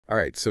All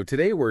right, so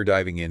today we're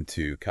diving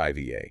into Cava,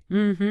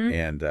 Mm-hmm.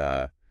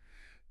 and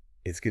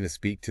it's going to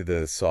speak to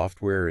the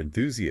software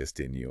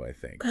enthusiast in you, I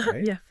think,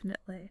 right?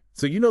 Definitely.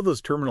 So you know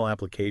those terminal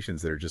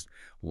applications that are just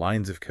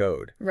lines of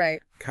code.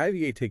 Right.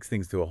 Cava takes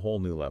things to a whole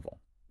new level.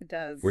 It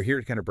does. We're here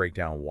to kind of break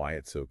down why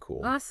it's so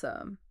cool.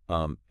 Awesome.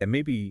 And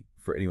maybe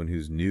for anyone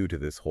who's new to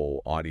this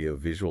whole audio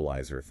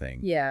visualizer thing,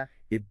 Yeah.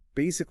 it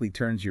basically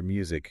turns your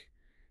music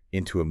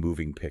into a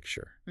moving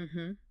picture.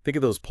 Mm-hmm. Think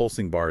of those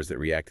pulsing bars that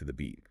react to the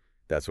beat.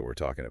 That's what we're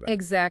talking about.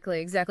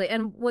 Exactly, exactly.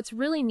 And what's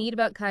really neat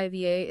about Cava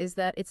is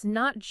that it's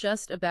not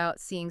just about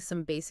seeing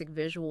some basic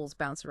visuals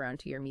bounce around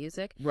to your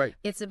music. Right.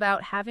 It's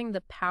about having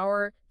the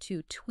power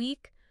to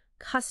tweak,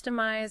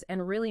 customize,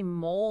 and really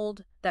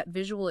mold that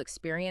visual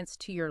experience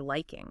to your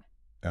liking.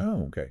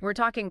 Oh, okay. We're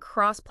talking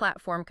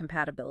cross-platform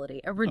compatibility,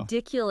 a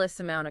ridiculous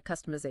amount of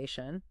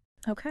customization.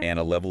 Okay. And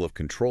a level of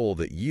control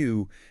that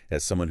you,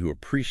 as someone who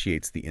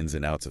appreciates the ins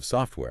and outs of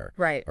software,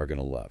 Right. are going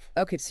to love.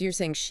 Okay, so you're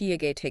saying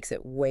Shiage takes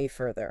it way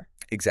further.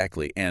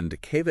 Exactly. And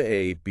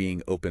Cava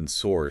being open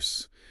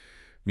source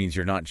means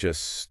you're not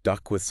just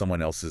stuck with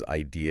someone else's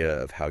idea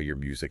of how your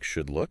music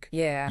should look.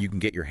 Yeah. You can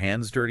get your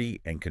hands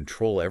dirty and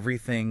control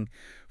everything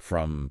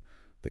from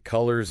the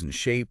colors and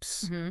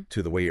shapes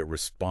to the way it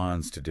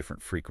responds to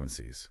different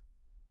frequencies.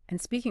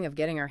 And speaking of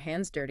getting our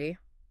hands dirty,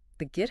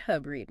 the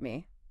GitHub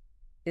README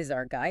is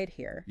our guide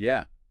here.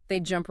 Yeah. They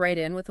jump right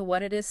in with a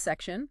what it is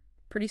section.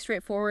 Pretty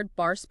straightforward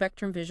bar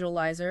spectrum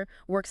visualizer,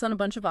 works on a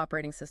bunch of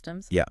operating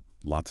systems. Yeah,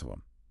 lots of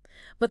them.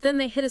 But then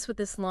they hit us with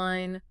this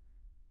line,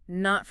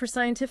 not for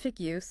scientific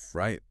use.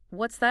 Right.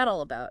 What's that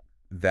all about?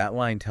 That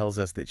line tells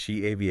us that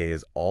Cava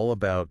is all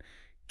about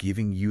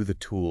giving you the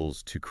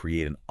tools to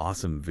create an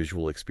awesome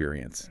visual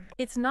experience.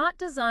 It's not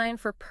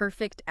designed for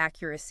perfect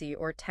accuracy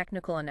or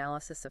technical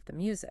analysis of the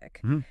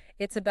music.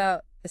 It's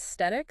about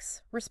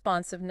aesthetics,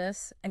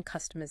 responsiveness, and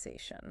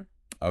customization.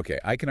 Okay,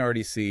 I can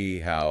already see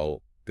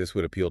how this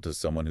would appeal to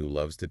someone who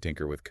loves to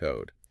tinker with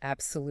code.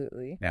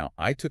 Absolutely. Now,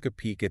 I took a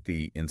peek at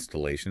the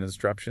installation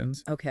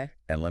instructions, Okay.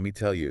 and let me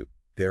tell you,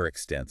 they're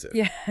extensive.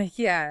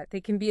 Yeah,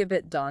 they can be a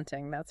bit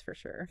daunting, that's for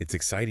sure. It's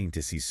exciting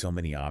to see so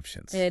many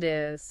options. It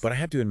is. But I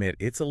have to admit,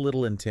 it's a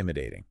little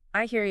intimidating.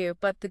 I hear you,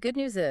 but the good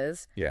news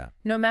is, Yeah.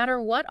 no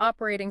matter what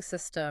operating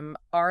system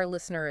our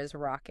listener is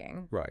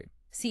rocking, Right.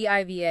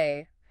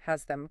 Civa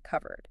has them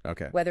covered.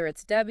 Okay. Whether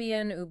it's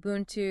Debian,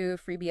 Ubuntu,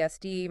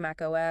 FreeBSD,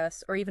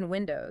 macOS, or even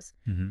Windows,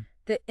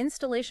 the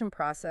installation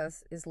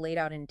process is laid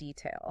out in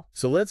detail.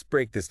 So let's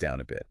break this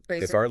down a bit.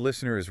 Basic. If our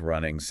listener is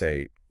running,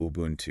 say,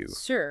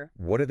 Ubuntu, Sure.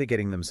 what are they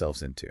getting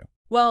themselves into?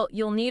 Well,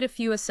 you'll need a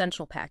few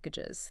essential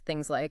packages,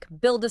 things like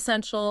Build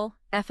Essential,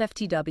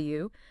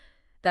 FFTW.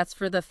 That's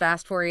for the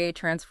fast Fourier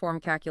transform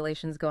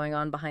calculations going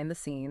on behind the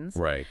scenes.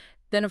 Right.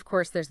 Then, of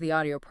course, there's the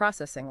audio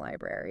processing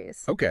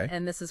libraries. Okay.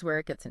 And this is where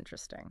it gets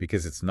interesting.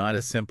 Because it's not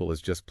as simple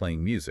as just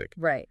playing music.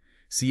 Right.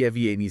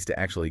 Cava needs to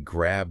actually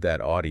grab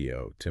that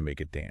audio to make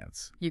it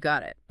dance. You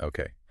got it.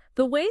 Okay.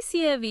 The way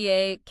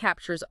Cava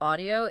captures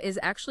audio is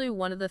actually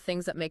one of the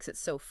things that makes it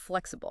so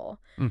flexible.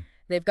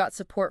 They've got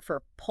support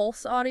for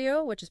pulse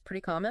audio, which is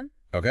pretty common,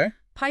 Okay.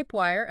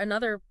 Pipewire,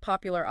 another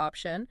popular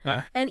option,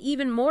 and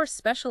even more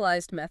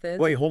specialized methods.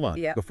 Wait, hold on.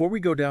 Yeah. Before we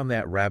go down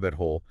that rabbit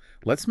hole,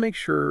 let's make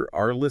sure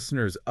our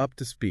listeners up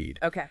to speed.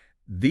 Okay.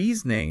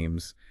 These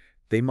names,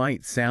 they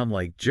might sound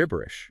like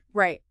gibberish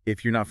Right.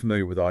 if you're not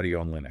familiar with audio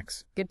on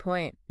Linux. Good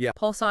point. Yeah.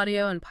 Pulse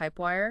audio and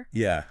Pipewire.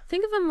 Yeah.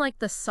 Think of them like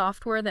the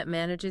software that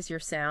manages your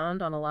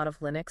sound on a lot of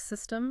Linux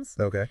systems.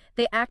 Okay.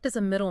 They act as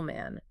a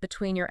middleman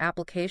between your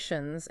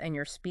applications and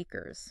your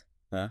speakers.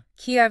 Huh?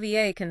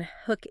 Cava can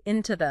hook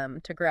into them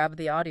to grab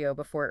the audio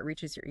before it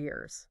reaches your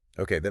ears.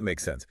 Okay, that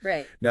makes sense.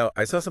 Right. Now,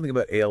 I saw something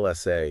about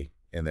ALSA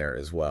in there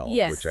as well,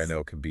 Yes. which I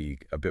know can be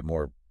a bit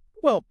more,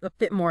 well, A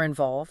bit more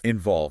involved.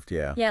 involved,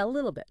 yeah. Yeah, a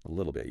little bit. A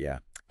little bit, yeah.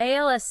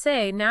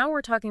 ALSA, now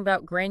we're talking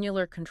about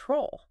granular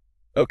control.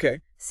 Okay.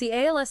 See,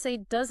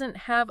 ALSA doesn't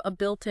have a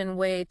built-in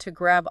way to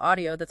grab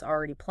audio that's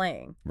already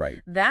playing.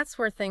 Right. That's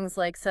where things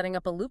like setting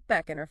up a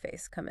loopback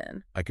interface come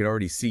in. I can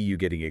already see you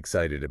getting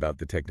excited about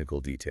the technical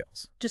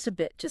details. Just a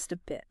bit, just a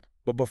bit.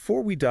 But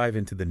before we dive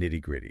into the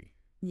nitty-gritty,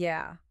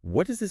 Yeah.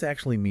 what does this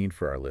actually mean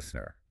for our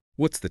listener?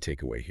 What's the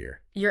takeaway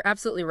here? You're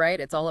absolutely right.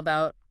 It's all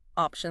about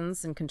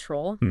options and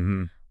control.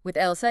 Mm-hmm. With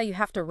ALSA, you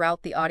have to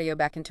route the audio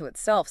back into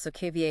itself so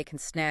KVA can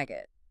snag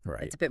it.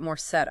 Right. It's a bit more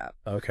setup.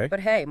 Okay. But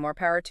hey, more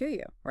power to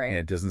you, right? And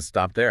it doesn't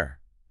stop there.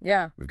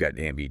 Yeah. We've got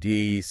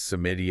MBD,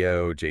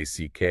 Summidio,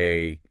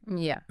 JCK,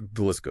 Yeah,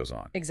 the list goes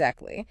on.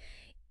 exactly.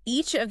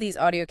 Each of these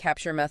audio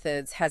capture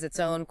methods has its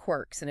own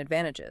quirks and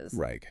advantages.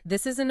 Right.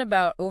 This isn't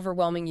about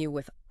overwhelming you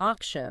with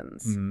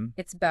options. Mm-hmm.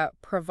 It's about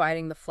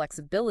providing the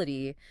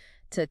flexibility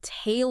to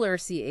tailor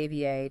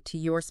CAVA to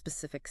your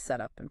specific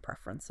setup and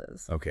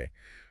preferences. Okay.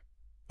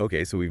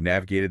 Okay, so we've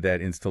navigated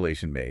that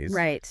installation maze.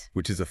 Right.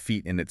 Which is a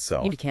feat in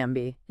itself. It can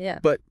be. Yeah.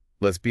 But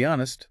let's be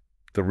honest,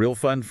 the real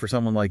fun for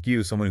someone like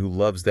you, someone who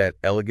loves that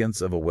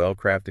elegance of a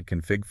well-crafted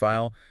config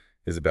file,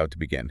 is about to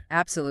begin.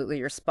 Absolutely.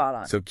 You're spot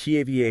on. So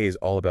Cava is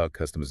all about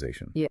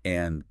customization. Yeah.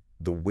 And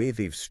the way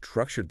they've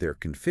structured their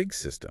config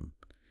system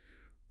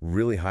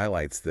really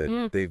highlights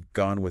that they've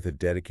gone with a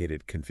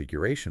dedicated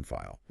configuration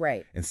file.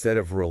 Right. Instead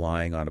of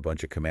relying on a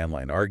bunch of command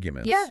line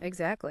arguments. Yeah,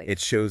 exactly. It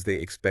shows they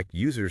expect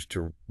users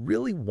to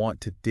really want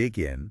to dig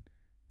in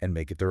and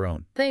make it their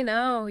own. They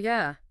know,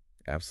 yeah.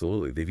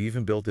 Absolutely. They've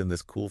even built in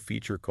this cool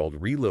feature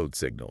called reload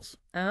signals.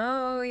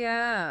 Oh,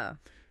 yeah.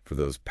 For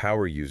those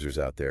power users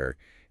out there,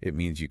 it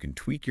means you can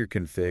tweak your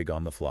config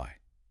on the fly.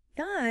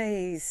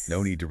 Nice.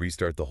 No need to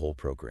restart the whole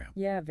program.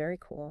 Yeah, very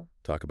cool.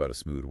 Talk about a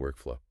smooth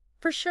workflow.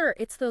 For sure,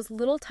 it's those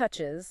little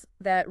touches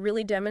that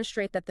really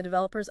demonstrate that the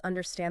developers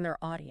understand their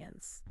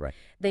audience. Right.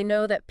 They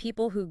know that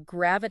people who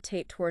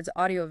gravitate towards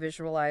audio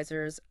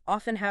visualizers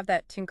often have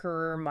that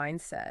tinkerer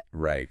mindset,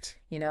 Right.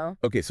 you know?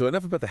 Okay, so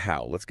enough about the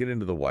how. Let's get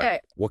into the what. Okay.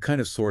 What kind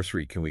of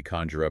sorcery can we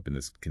conjure up in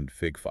this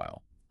config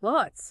file?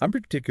 Lots. I'm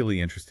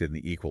particularly interested in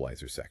the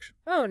equalizer section.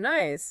 Oh,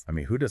 nice. I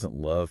mean, who doesn't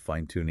love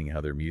fine-tuning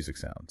how their music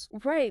sounds?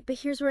 Right, but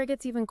here's where it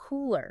gets even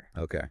cooler.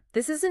 Okay.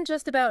 This isn't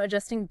just about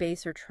adjusting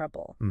bass or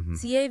treble.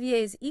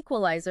 CAVA's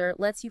equalizer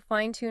lets you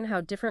fine-tune how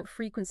different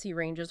frequency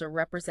ranges are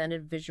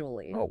represented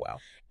visually. Oh, wow.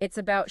 It's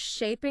about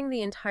shaping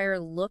the entire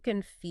look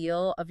and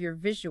feel of your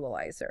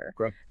visualizer.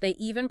 Great. They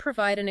even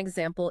provide an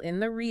example in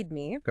the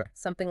README,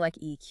 something like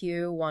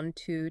EQ 1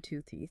 2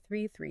 2 3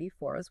 3 3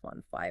 4 is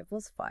 1 5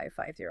 was 5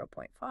 5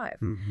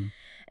 0.5.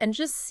 And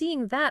just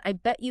seeing that, I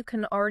bet you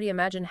can already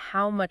imagine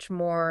how much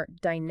more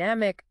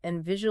dynamic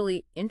and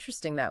visually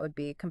interesting that would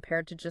be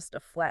compared to just a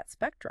flat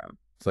spectrum.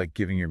 It's like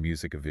giving your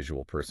music a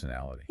visual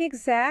personality.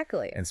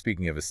 Exactly. And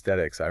speaking of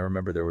aesthetics, I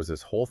remember there was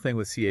this whole thing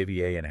with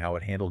CAVA and how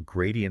it handled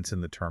gradients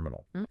in the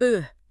terminal.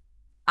 Ugh.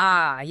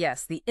 Ah,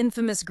 yes, the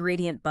infamous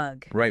gradient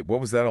bug. Right. What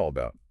was that all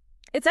about?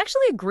 It's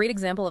actually a great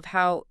example of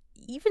how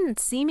even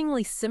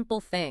seemingly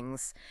simple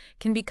things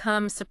can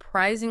become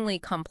surprisingly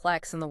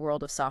complex in the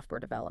world of software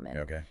development.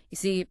 Okay. You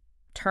see,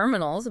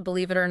 terminals,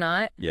 believe it or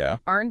not, Yeah.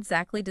 aren't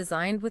exactly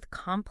designed with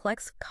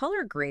complex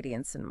color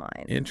gradients in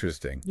mind.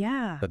 Interesting.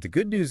 Yeah. But the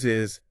good news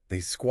is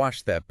they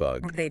squashed that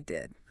bug. They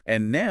did.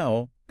 And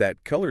now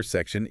that color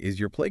section is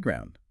your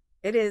playground.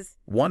 It is.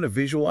 Want a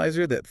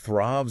visualizer that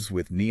throbs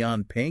with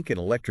neon pink and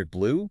electric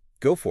blue?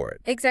 Go for it.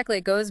 Exactly.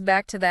 It goes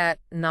back to that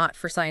not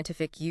for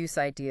scientific use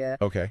idea.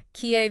 Okay.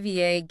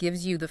 Cava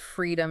gives you the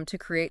freedom to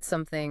create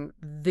something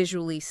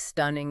visually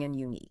stunning and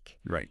unique.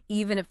 Right.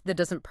 Even if that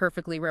doesn't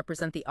perfectly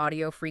represent the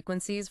audio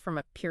frequencies from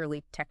a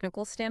purely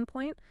technical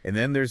standpoint. And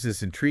then there's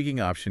this intriguing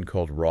option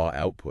called raw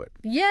output.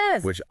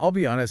 Yes. Which, I'll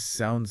be honest,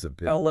 sounds a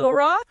bit... A little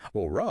raw?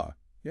 Well, raw.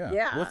 Yeah.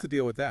 Yeah. What's the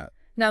deal with that?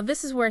 Now,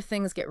 this is where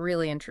things get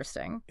really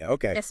interesting.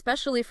 Okay.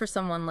 Especially for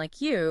someone like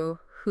you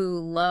who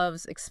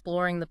loves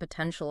exploring the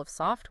potential of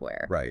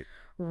software. Right.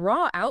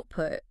 Raw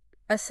output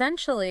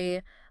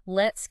essentially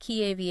lets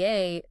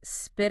Cava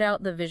spit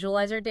out the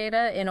visualizer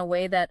data in a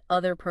way that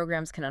other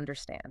programs can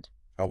understand.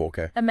 Oh,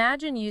 okay.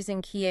 Imagine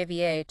using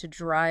Cava to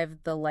drive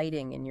the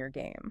lighting in your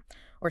game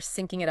or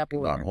syncing it up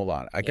with... Hold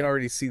on. I can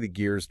already see the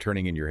gears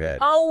turning in your head.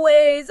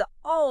 Always.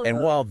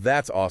 And while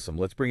that's awesome,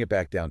 let's bring it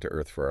back down to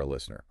earth for our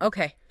listener.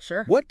 Okay,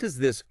 sure. What does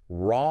this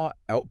raw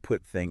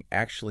output thing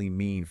actually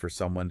mean for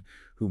someone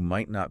who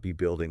might not be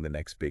building the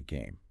next big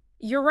game?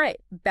 You're right.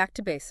 Back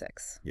to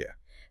basics. Yeah.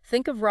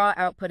 Think of raw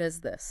output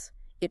as this.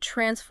 It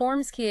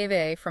transforms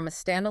Cava from a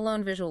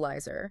standalone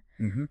visualizer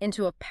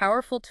into a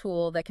powerful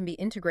tool that can be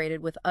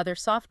integrated with other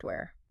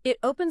software. It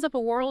opens up a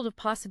world of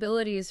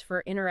possibilities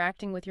for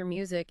interacting with your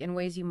music in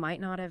ways you might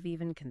not have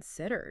even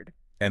considered.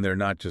 And they're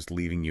not just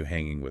leaving you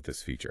hanging with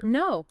this feature.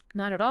 No,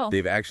 not at all.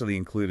 They've actually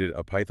included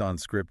a Python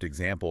script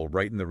example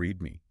right in the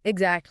README.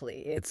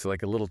 Exactly. It's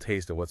like a little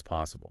taste of what's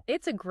possible.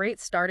 It's a great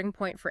starting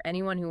point for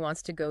anyone who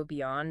wants to go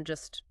beyond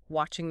just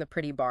watching the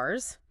pretty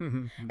bars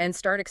and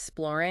start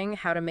exploring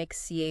how to make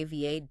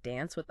Cava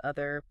dance with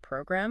other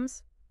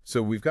programs.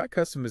 So we've got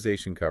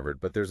customization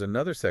covered, but there's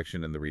another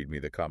section in the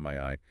README that caught my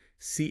eye,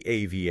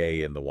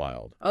 Cava in the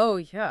wild. Oh,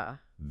 yeah.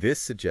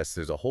 This suggests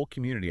there's a whole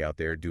community out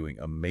there doing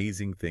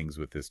amazing things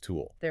with this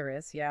tool. There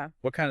is, yeah.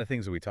 What kind of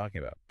things are we talking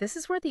about? This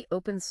is where the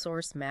open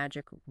source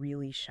magic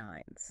really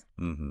shines.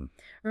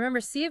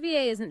 Remember, Cava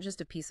isn't just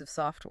a piece of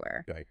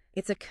software. Right.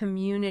 It's a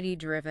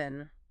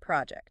community-driven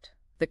project.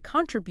 The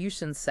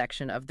contributions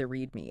section of the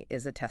README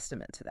is a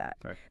testament to that.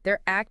 Right.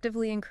 They're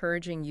actively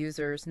encouraging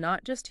users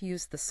not just to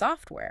use the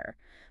software,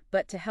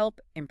 but to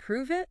help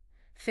improve it,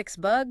 fix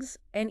bugs,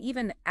 and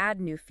even add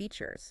new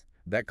features.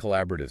 That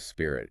collaborative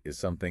spirit is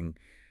something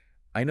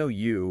I know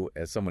you,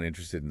 as someone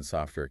interested in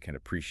software, can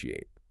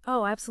appreciate.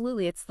 Oh,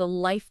 absolutely. It's the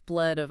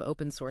lifeblood of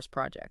open source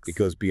projects. It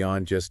goes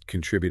beyond just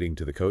contributing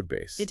to the code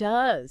base. It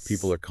does.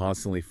 People are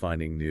constantly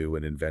finding new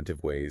and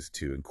inventive ways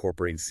to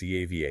incorporate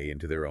Cava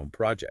into their own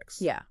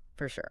projects. Yeah,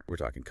 for sure. We're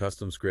talking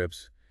custom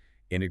scripts,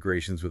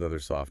 integrations with other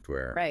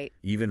software, Right.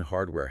 even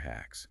hardware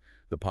hacks.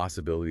 The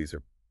possibilities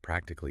are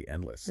practically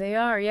endless. They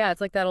are, yeah.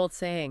 It's like that old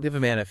saying. Give a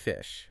man a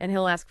fish. And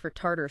he'll ask for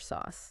tartar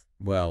sauce.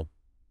 Well,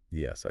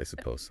 yes, I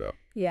suppose so.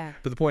 Yeah.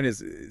 But the point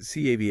is,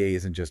 Cava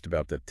isn't just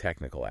about the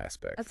technical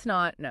aspect. That's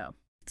not, no.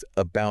 It's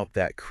about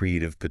that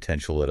creative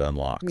potential it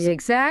unlocks.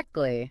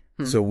 Exactly.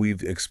 So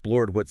we've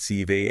explored what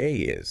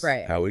CVA is,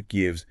 Right. how it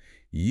gives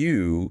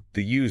You,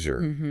 the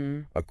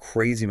user, a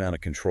crazy amount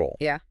of control.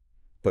 Yeah.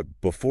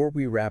 But before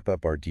we wrap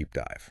up our deep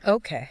dive,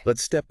 Okay.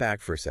 let's step back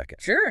for a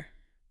second. Sure.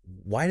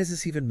 Why does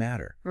this even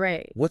matter?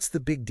 Right. What's the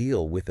big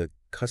deal with a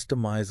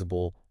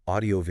customizable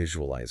audio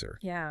visualizer?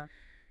 Yeah.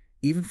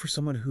 Even for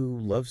someone who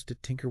loves to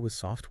tinker with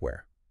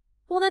software.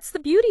 Well, that's the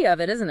beauty of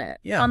it, isn't it?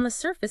 Yeah. On the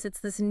surface, it's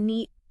this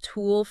neat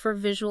tool for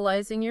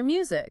visualizing your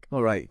music.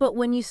 All right. But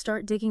when you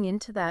start digging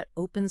into that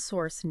open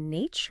source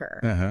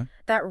nature,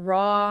 that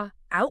raw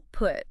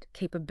output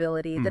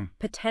capability, the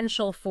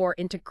potential for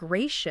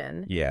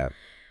integration, Yeah.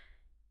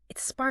 it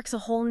sparks a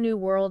whole new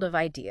world of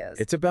ideas.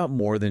 It's about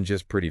more than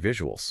just pretty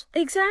visuals.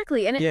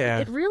 Exactly. And Yeah.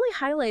 it really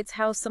highlights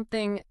how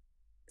something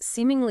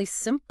seemingly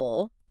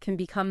simple can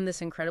become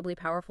this incredibly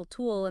powerful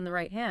tool in the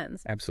right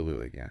hands.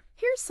 Absolutely, yeah.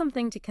 Here's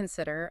something to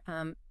consider.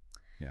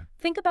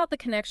 Think about the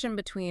connection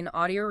between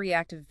audio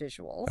reactive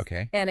visuals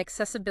and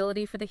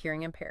accessibility for the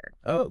hearing impaired.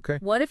 Oh, okay.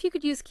 What if you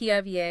could use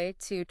Cava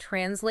to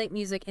translate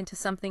music into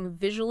something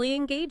visually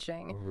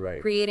engaging,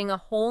 creating a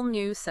whole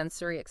new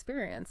sensory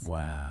experience?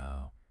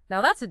 Wow. Now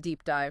that's a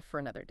deep dive for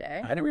another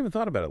day. I never even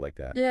thought about it like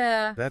that.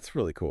 Yeah. That's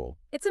really cool.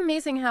 It's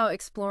amazing how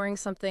exploring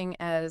something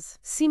as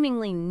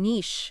seemingly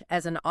niche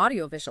as an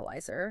audio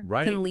visualizer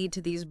can lead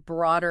to these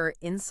broader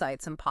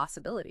insights and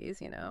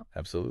possibilities,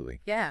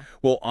 Absolutely. Yeah.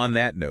 Well, on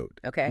that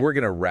note, Okay. we're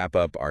going to wrap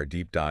up our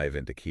deep dive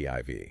into Key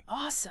IV.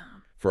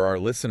 Awesome. For our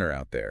listener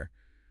out there,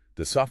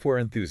 the software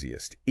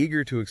enthusiast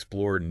eager to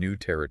explore new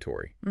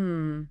territory.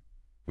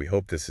 We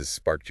hope this has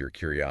sparked your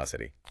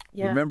curiosity.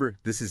 Yeah. Remember,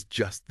 this is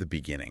just the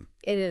beginning.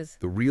 It is.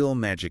 The real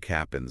magic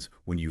happens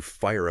when you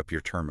fire up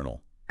your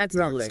terminal.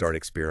 Absolutely. Start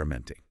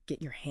experimenting.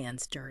 Get your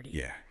hands dirty.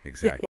 Yeah,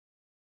 exactly.